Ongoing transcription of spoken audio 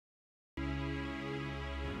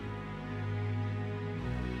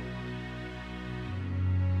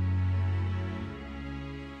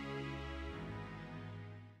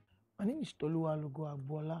My name is Tolu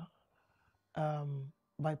Agboola.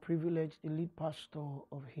 By privilege, the lead pastor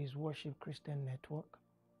of his worship Christian network,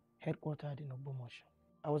 headquartered in Ogbomoso.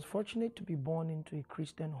 I was fortunate to be born into a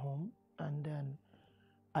Christian home, and then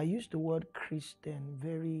I use the word Christian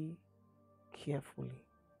very carefully.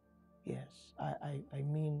 Yes, I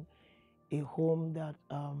mean a home that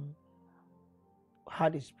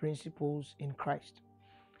had its principles in Christ.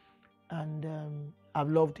 And I've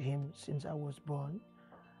loved him since I was born.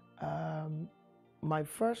 My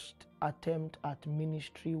first attempt at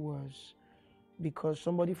ministry was because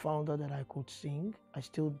somebody found out that I could sing. I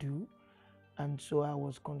still do. And so I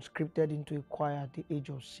was conscripted into a choir at the age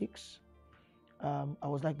of 6. I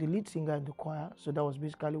was like the lead singer in the choir. So that was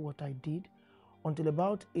basically what I did until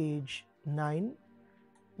about age 9,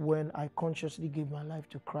 when I consciously gave my life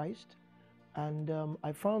to Christ. And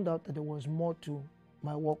I found out that there was more to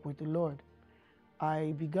my walk with the Lord.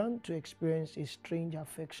 I began to experience a strange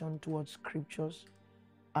affection towards scriptures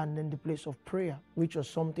and in the place of prayer, which was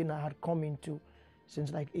something I had come into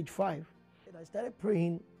since like age 5. And I started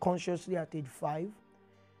praying consciously at age 5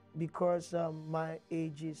 because my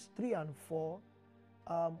ages 3 and 4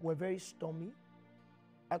 were very stormy.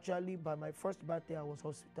 Actually, by my first birthday, I was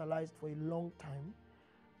hospitalized for a long time.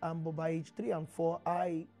 But by age 3 and 4,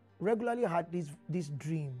 I regularly had these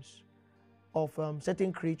dreams of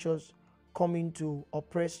certain creatures coming to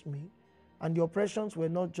oppress me. And the oppressions were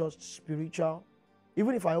not just spiritual.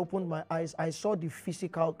 Even if I opened my eyes, I saw the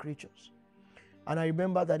physical creatures. And I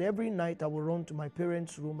remember that every night I would run to my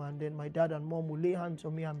parents' room, and then my dad and mom would lay hands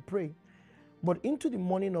on me and pray. But into the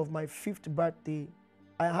morning of my 5th birthday,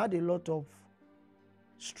 I had a lot of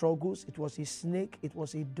struggles. It was a snake, it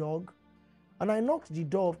was a dog. And I knocked the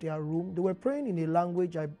door of their room. They were praying in a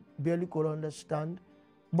language I barely could understand,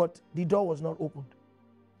 but the door was not opened.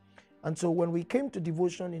 And so when we came to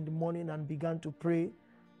devotion in the morning and began to pray,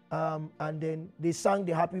 and then they sang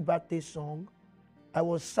the happy birthday song, I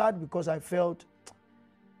was sad because I felt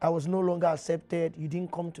I was no longer accepted. You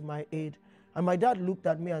didn't come to my aid. And my dad looked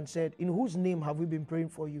at me and said, "In whose name have we been praying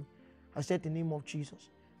for you?" I said, "The name of Jesus."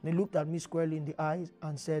 And he looked at me squarely in the eyes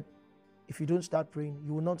and said, "If you don't start praying,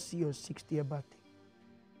 you will not see your 60th birthday."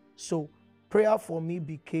 So prayer for me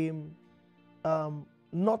became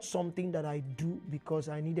not something that I do because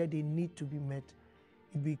I needed a need to be met.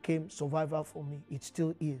 It became survival for me. It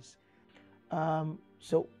still is.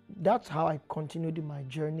 So that's how I continued in my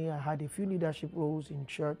journey. I had a few leadership roles in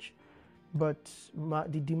church, but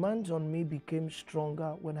the demands on me became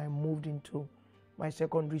stronger when I moved into my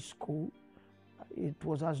secondary school. It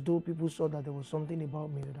was as though people saw that there was something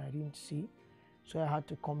about me that I didn't see. So I had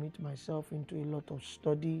to commit myself into a lot of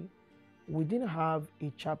study. We didn't have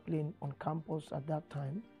a chaplain on campus at that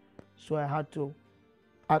time, so I had to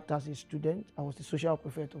act as a student. I was the social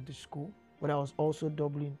prefect of the school, but I was also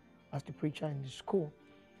doubling as the preacher in the school.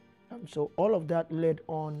 So all of that led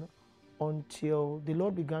on until the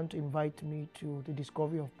Lord began to invite me to the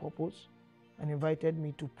discovery of purpose and invited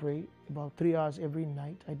me to pray about 3 hours every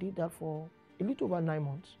night. I did that for a little over 9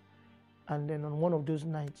 months. And then on one of those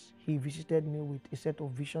nights, he visited me with a set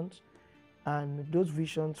of visions. And those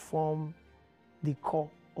visions form the core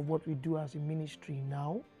of what we do as a ministry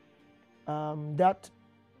now. That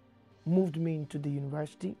moved me into the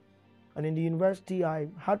university. And in the university, I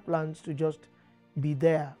had plans to just be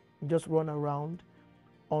there, just run around,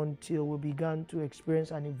 until we began to experience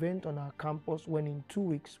an event on our campus when in 2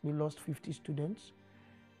 weeks we lost 50 students.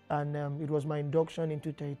 And it was my induction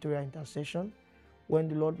into territorial intercession when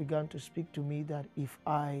the Lord began to speak to me that if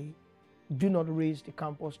I do not raise the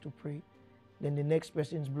campus to pray, then the next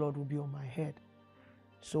person's blood will be on my head.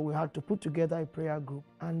 So we had to put together a prayer group.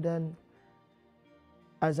 And then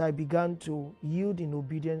as I began to yield in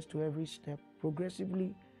obedience to every step,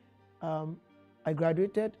 progressively, I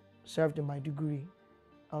graduated, served in my degree.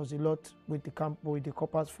 I was a lot with the camp, with the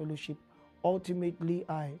Corpus Fellowship. Ultimately,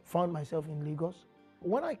 I found myself in Lagos.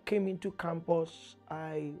 When I came into campus,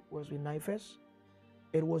 I was with NIFES.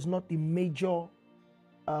 It was not the major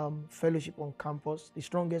fellowship on campus. The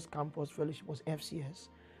strongest campus fellowship was FCS.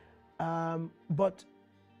 But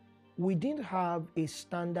we didn't have a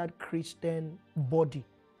standard Christian body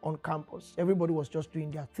on campus. Everybody was just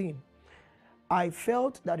doing their thing. I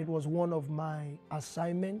felt that it was one of my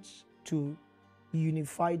assignments to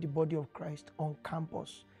unify the body of Christ on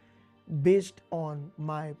campus based on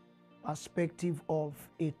my perspective of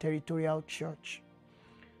a territorial church.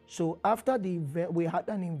 So after the event, we had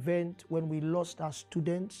an event when we lost our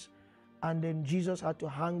students, and then Jesus had to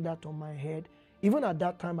hang that on my head. Even at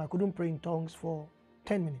that time, I couldn't pray in tongues for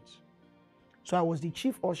 10 minutes. So I was the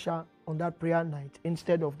chief usher on that prayer night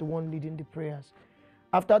instead of the one leading the prayers.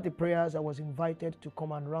 After the prayers, I was invited to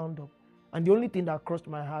come and round up. And the only thing that crossed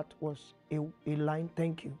my heart was a line,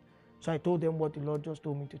 thank you. So I told them what the Lord just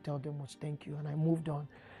told me to tell them was thank you, and I moved on.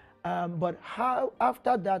 But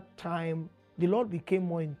after that time, the Lord became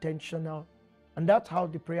more intentional, and that's how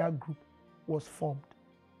the prayer group was formed.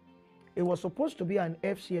 It was supposed to be an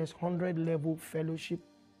FCS 100 level fellowship,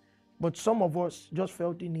 but some of us just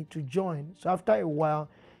felt the need to join. So after a while,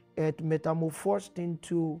 it metamorphosed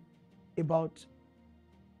into about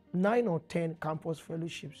 9 or 10 campus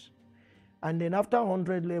fellowships. And then after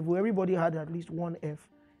 100 level, everybody had at least one F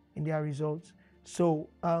in their results. So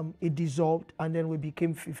it dissolved, and then we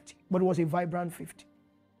became 50. But it was a vibrant 50.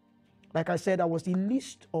 Like I said, I was the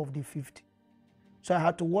least of the 50. So I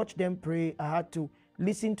had to watch them pray. I had to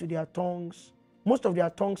listen to their tongues. Most of their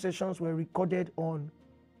tongue sessions were recorded on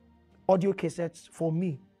audio cassettes for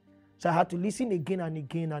me. So I had to listen again and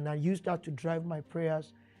again, and I used that to drive my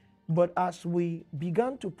prayers. But as we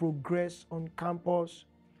began to progress on campus,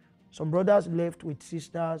 some brothers left with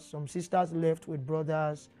sisters, some sisters left with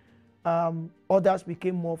brothers, others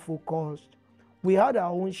became more focused. We had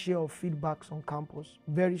our own share of feedbacks on campus,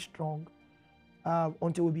 very strong,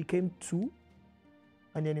 until we became 2.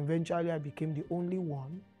 And then eventually I became the only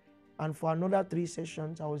one. And for another 3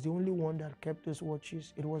 sessions, I was the only one that kept those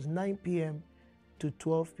watches. It was 9 p.m. to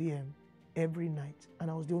 12 p.m. every night, and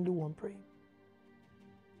I was the only one praying.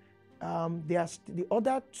 There's the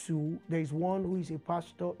other 2. There is one who is a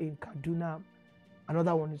pastor in Kaduna.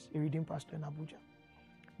 Another one is a reading pastor in Abuja.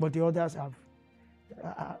 But the others have,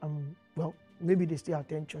 well, maybe they still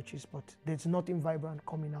attend churches, but there's nothing vibrant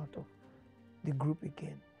coming out of the group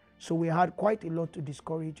again. So we had quite a lot to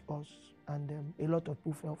discourage us, and a lot of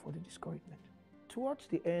people fell for the discouragement. Towards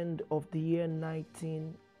the end of the year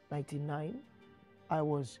 1999, I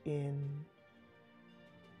was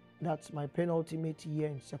that's my penultimate year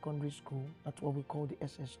in secondary school. That's what we call the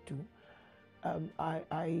SS2.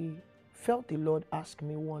 I felt the Lord ask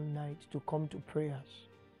me one night to come to prayers.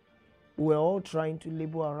 We were all trying to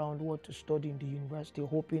labor around what to study in the university,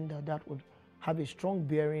 hoping that that would have a strong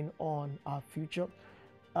bearing on our future.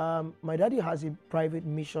 My daddy has a private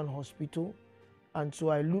mission hospital, and so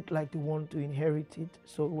I looked like the one to inherit it.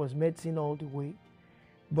 So it was medicine all the way.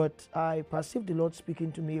 But I perceived the Lord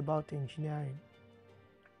speaking to me about engineering.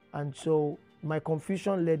 And so my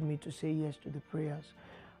confusion led me to say yes to the prayers.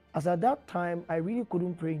 As at that time, I really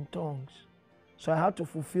couldn't pray in tongues. So I had to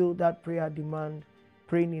fulfill that prayer demand,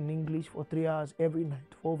 praying in English for 3 hours every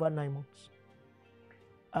night for over 9 months.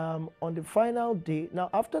 On the final day, now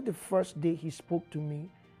after the first day he spoke to me,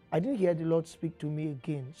 I didn't hear the Lord speak to me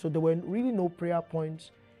again. So there were really no prayer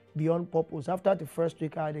points beyond purpose. After the first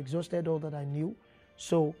week, I had exhausted all that I knew.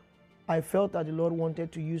 So I felt that the Lord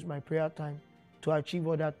wanted to use my prayer time to achieve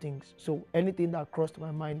other things. So anything that crossed my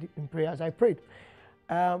mind in prayers, I prayed.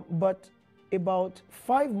 But about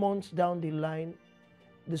 5 months down the line,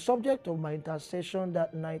 the subject of my intercession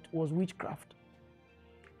that night was witchcraft.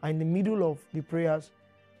 And in the middle of the prayers,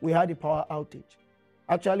 we had a power outage.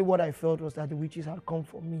 Actually, what I felt was that the witches had come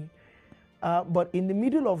for me. But in the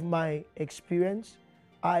middle of my experience,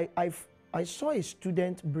 I saw a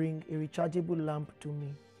student bring a rechargeable lamp to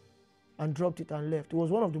me and dropped it and left. He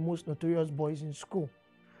was one of the most notorious boys in school.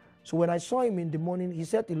 So when I saw him in the morning, he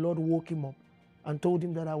said the Lord woke him up and told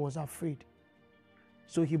him that I was afraid.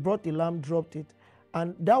 So he brought the lamp, dropped it,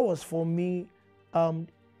 and that was for me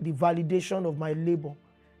the validation of my labor.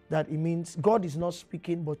 That it means God is not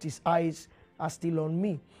speaking, but his eyes are still on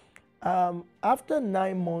me. After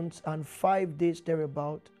 9 months and 5 days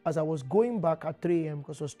thereabout, as I was going back at 3 a.m.,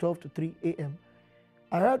 because it was 12 to 3 a.m.,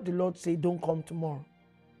 I heard the Lord say, don't come tomorrow.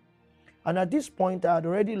 And at this point, I had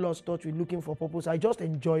already lost touch with looking for purpose. I just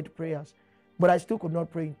enjoyed prayers, but I still could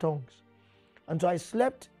not pray in tongues. And so I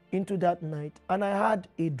slept into that night, and I had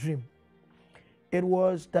a dream. It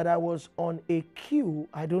was that I was on a queue.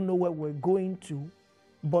 I don't know where we're going to,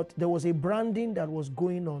 but there was a branding that was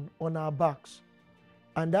going on our backs.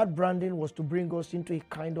 And that branding was to bring us into a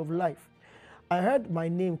kind of life. I heard my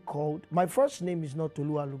name called. My first name is not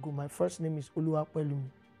Toluwalogo. My first name is Tolu Agboola.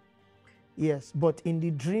 Yes, but in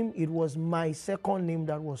the dream, it was my second name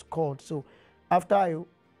that was called. So after I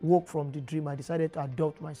woke from the dream, I decided to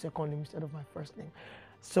adopt my second name instead of my first name.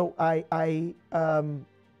 So I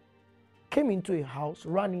came into a house,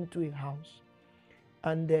 ran into a house,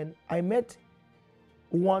 and then I met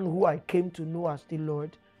one who I came to know as the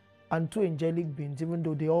Lord, and 2 angelic beings, even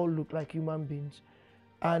though they all look like human beings.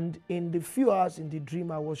 And in the few hours in the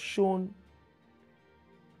dream, I was shown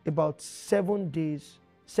about 7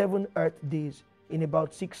 earth days in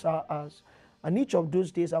about 6 hours. And each of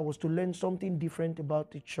those days, I was to learn something different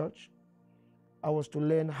about the church. I was to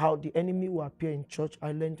learn how the enemy will appear in church.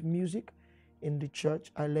 I learned music in the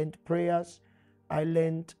church. I learned prayers. I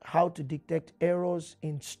learned how to detect errors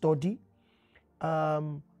in study.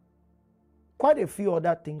 Quite a few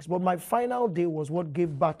other things. But my final day was what gave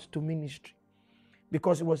birth to ministry,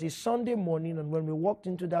 because it was a Sunday morning, and when we walked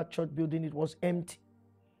into that church building, it was empty.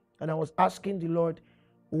 And I was asking the Lord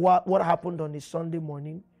what happened on a Sunday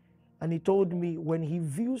morning. And he told me when he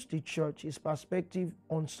views the church, his perspective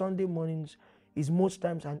on Sunday mornings is most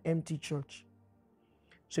times an empty church.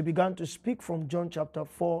 So he began to speak from John chapter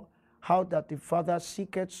 4, how that the Father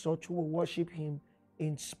seeketh such who will worship him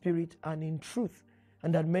in spirit and in truth.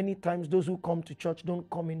 And that many times those who come to church don't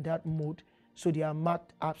come in that mood, so they are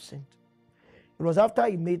marked absent. It was after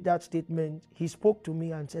he made that statement, he spoke to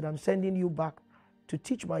me and said, I'm sending you back to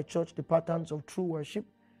teach my church the patterns of true worship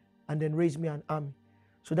and then raise me an army.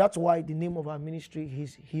 So that's why the name of our ministry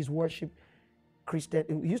is His Worship Christian.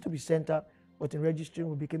 It used to be Center, but in registering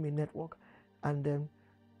we became a network. And then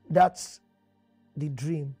that's the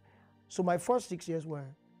dream. So my first 6 years were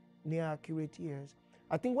near accurate years.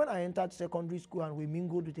 I think when I entered secondary school and we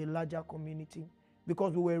mingled with a larger community,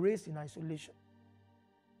 because we were raised in isolation.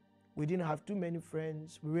 We didn't have too many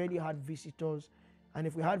friends. We rarely had visitors. And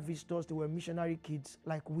if we had visitors, they were missionary kids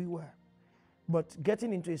like we were. But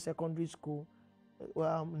getting into a secondary school,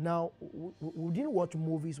 now we didn't watch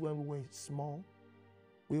movies when we were small.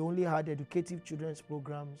 We only had educative children's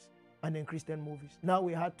programs and then Christian movies. Now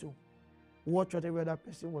we had to watch whatever other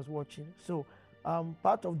person was watching. So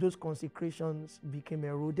part of those consecrations became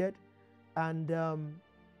eroded. And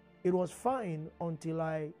it was fine until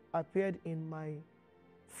I appeared in my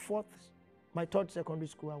third secondary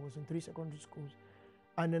school. I was in 3 secondary schools.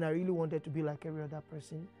 And then I really wanted to be like every other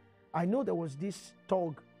person. I know there was this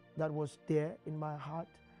tug that was there in my heart,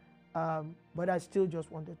 but I still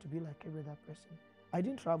just wanted to be like every other person. I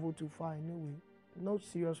didn't travel too far anyway, no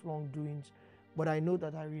serious wrongdoings, but I know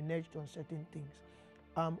that I reneged on certain things.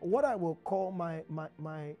 What I will call my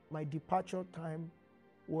departure time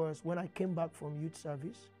was when I came back from youth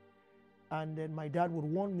service, and then my dad would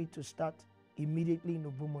want me to start immediately in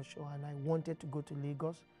Ogbomoso, and I wanted to go to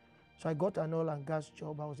Lagos. So I got an oil and gas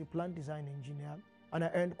job. I was a plant design engineer, and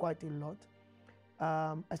I earned quite a lot.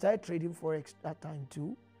 I started trading Forex that time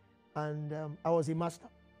too, and I was a master.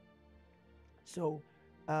 So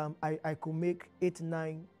I could make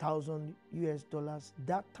 $8,000-9,000 US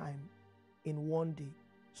that time in one day,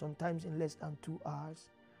 sometimes in less than 2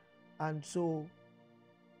 hours. And so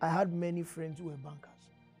I had many friends who were bankers.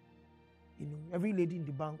 You know, every lady in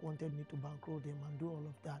the bank wanted me to bankroll them and do all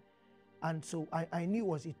of that. And so I knew it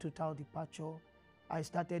was a total departure. I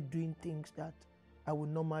started doing things that I would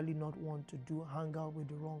normally not want to do, hang out with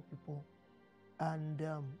the wrong people. And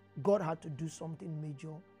God had to do something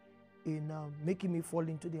major in making me fall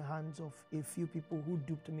into the hands of a few people who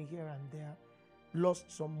duped me here and there,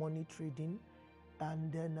 lost some money trading,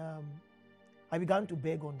 and then I began to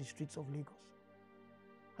beg on the streets of Lagos.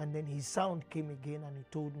 And then his sound came again and he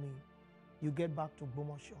told me, you get back to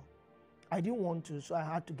Ogbomoso. I didn't want to, so I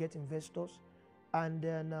had to get investors. And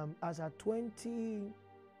then as at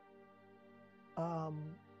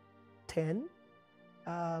 2010,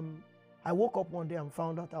 I woke up one day and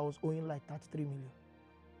found out I was owing like 33 million.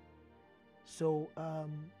 So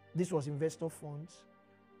this was investor funds.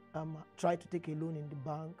 Tried to take a loan in the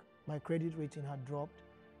bank. My credit rating had dropped.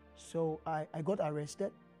 So I got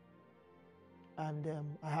arrested. And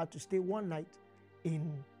I had to stay one night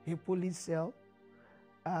in a police cell.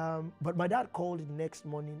 But my dad called the next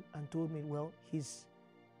morning and told me, well, he's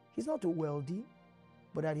not too wealthy,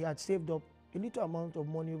 but that he had saved up a little amount of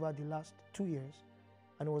money over the last 2 years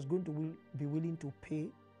and was going to be willing to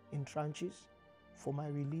pay in tranches for my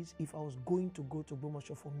release if I was going to go to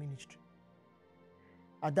Ogbomoso for ministry.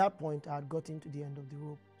 At that point, I had gotten to the end of the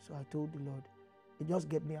rope, so I told the Lord, just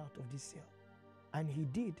get me out of this cell. And he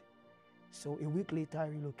did. So a week later, I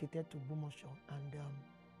relocated to Ogbomoso and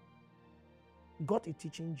got a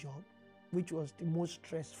teaching job, which was the most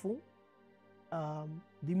stressful.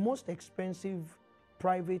 The most expensive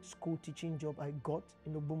private school teaching job I got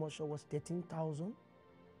in Ogbomoso was 13,000.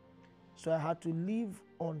 So I had to live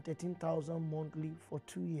on 13,000 monthly for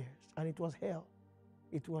 2 years, and it was hell.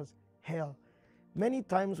 It was hell. Many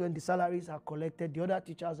times when the salaries are collected, the other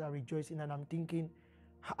teachers are rejoicing, and I'm thinking,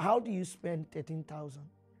 how do you spend 13,000?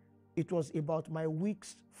 It was about my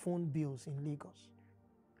week's phone bills in Lagos.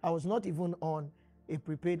 I was not even on a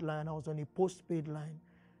prepaid line, I was on a postpaid line.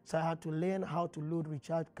 So I had to learn how to load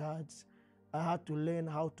recharge cards. I had to learn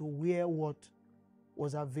how to wear what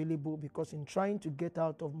was available, because in trying to get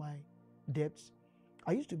out of my debts,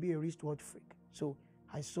 I used to be a wristwatch freak. So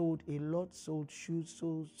I sold a lot, sold shoes,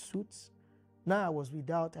 sold suits, Now I was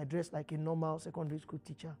without, I dressed like a normal secondary school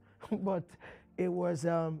teacher, but it was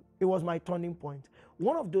my turning point.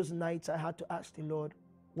 One of those nights I had to ask the Lord,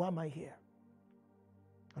 why am I here?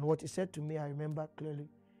 And what he said to me, I remember clearly.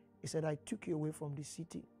 He said, I took you away from the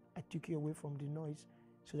city. I took you away from the noise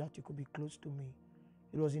so that you could be close to me.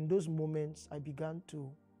 It was in those moments I began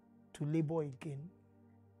to labor again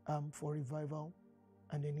for revival.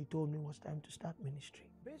 And then he told me it was time to start ministry.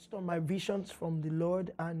 Based on my visions from the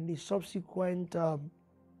Lord and the subsequent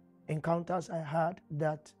encounters I had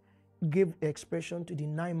that gave expression to the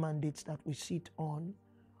 9 mandates that we sit on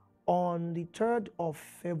the 3rd of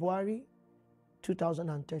February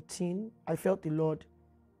 2013, I felt the Lord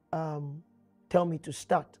tell me to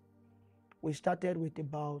start. We started with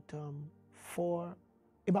about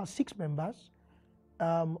 6 members.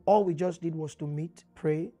 All we just did was to meet,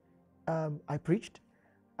 pray. I preached,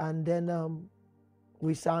 and then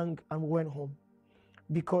we sang and we went home,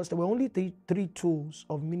 because there were only three tools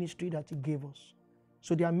of ministry that he gave us.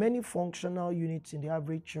 So there are many functional units in the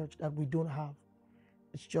average church that we don't have.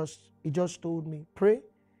 He just told me, pray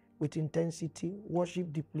with intensity,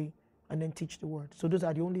 worship deeply, and then teach the word. So those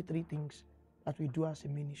are the only 3 things that we do as a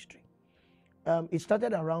ministry. It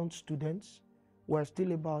started around students. We're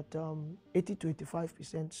still about 80 to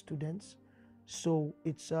 85% students. So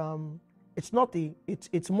it's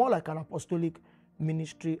more like an apostolic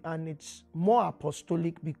ministry, and it's more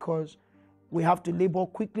apostolic because we have to labor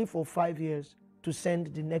quickly for 5 years to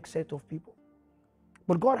send the next set of people.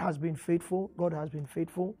 But God has been faithful. God has been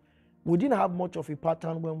faithful. We didn't have much of a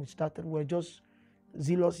pattern when we started. We were just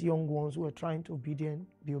zealous young ones who were trying to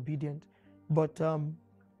be obedient. But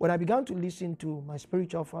when I began to listen to my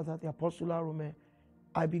spiritual father, the Apostle Toluwalogo,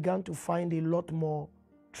 I began to find a lot more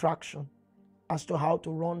traction as to how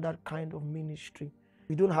to run that kind of ministry.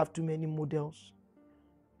 We don't have too many models.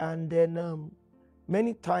 And then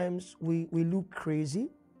many times we look crazy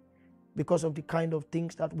because of the kind of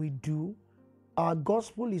things that we do. Our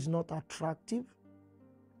gospel is not attractive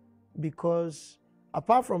because,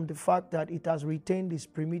 apart from the fact that it has retained its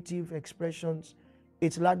primitive expressions,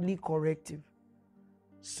 it's largely corrective.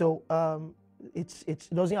 So it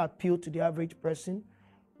doesn't appeal to the average person.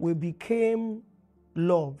 We became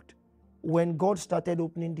loved when God started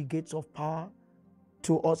opening the gates of power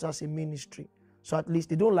to us as a ministry. So at least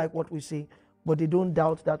they don't like what we say, but they don't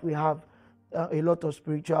doubt that we have a lot of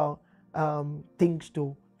spiritual things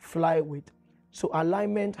to fly with. So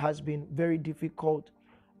alignment has been very difficult.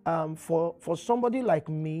 For somebody like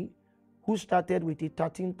me, who started with a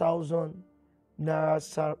 13,000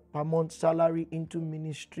 naira per month salary into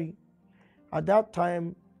ministry, at that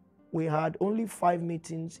time we had only 5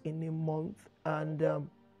 meetings in a month, and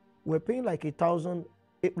we're paying like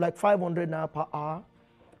 500 naira per hour.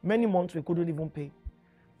 Many months we couldn't even pay,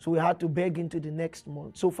 so we had to beg into the next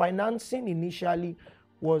month. So financing initially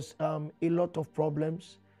was a lot of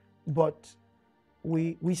problems, but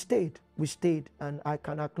we stayed, and I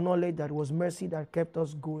can acknowledge that it was mercy that kept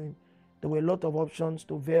us going. There were a lot of options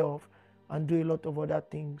to veer off and do a lot of other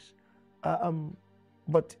things,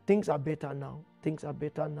 but things are better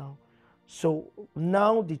now. So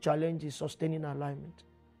now the challenge is sustaining alignment,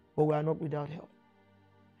 but we are not without help.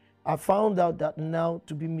 I found out that now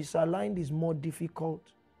to be misaligned is more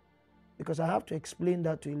difficult because I have to explain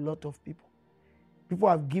that to a lot of people. People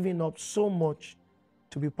have given up so much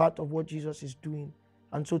to be part of what Jesus is doing.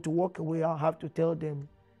 And so to walk away, I'll have to tell them,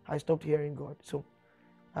 I stopped hearing God. So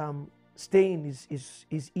staying is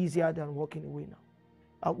easier than walking away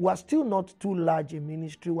now. We're still not too large a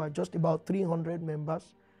ministry. We're just about 300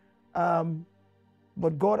 members.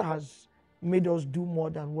 But God has made us do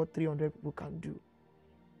more than what 300 people can do.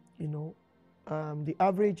 You know, the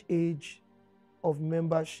average age of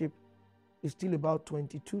membership is still about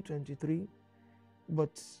 22, 23.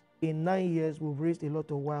 But in 9 years, we've raised a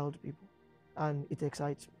lot of wild people, and it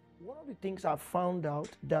excites me. One of the things I've found out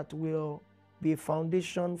that will be a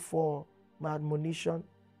foundation for my admonition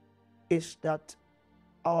is that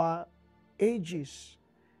our ages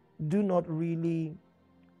do not really,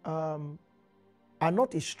 are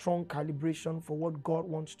not a strong calibration for what God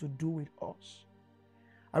wants to do with us.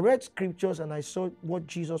 I read scriptures and I saw what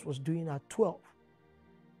Jesus was doing at 12.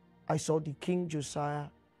 I saw the King Josiah.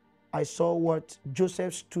 I saw what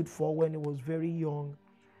Joseph stood for when he was very young.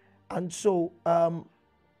 And so,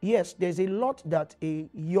 yes, there's a lot that a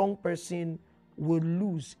young person will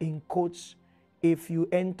lose, in quotes, if you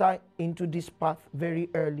enter into this path very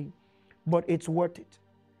early, but it's worth it.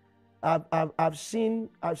 I've seen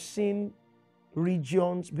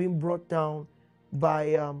regions being brought down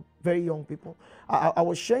by very young people. I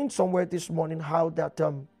was sharing somewhere this morning how that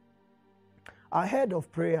our head of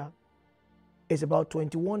prayer is about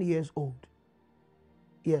 21 years old.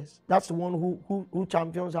 Yes, that's the one who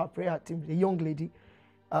champions our prayer team, a young lady.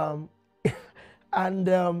 Um,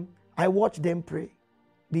 and I watch them pray.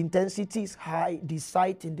 The intensity is high, the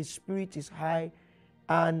sight in the spirit is high,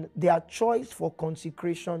 and their choice for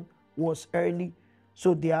consecration was early.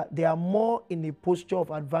 So they are more in a posture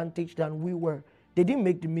of advantage than we were. They didn't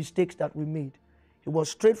make the mistakes that we made. It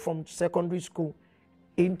was straight from secondary school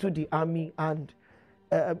into the army, and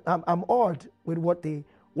I'm awed with what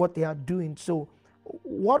they are doing. So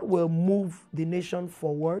what will move the nation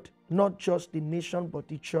forward, not just the nation but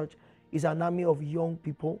the church, is an army of young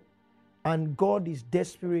people, and God is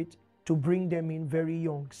desperate to bring them in very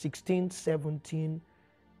young, 16, 17.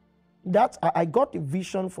 I got a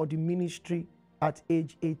vision for the ministry at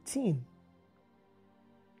age 18,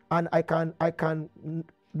 and I can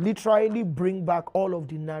literally bring back all of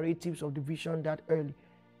the narratives of the vision that early,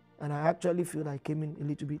 and I actually feel I came in a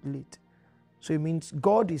little bit late. So it means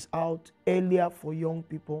God is out earlier for young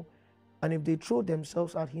people, and if they throw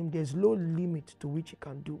themselves at him, there's no limit to which he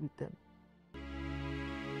can do with them.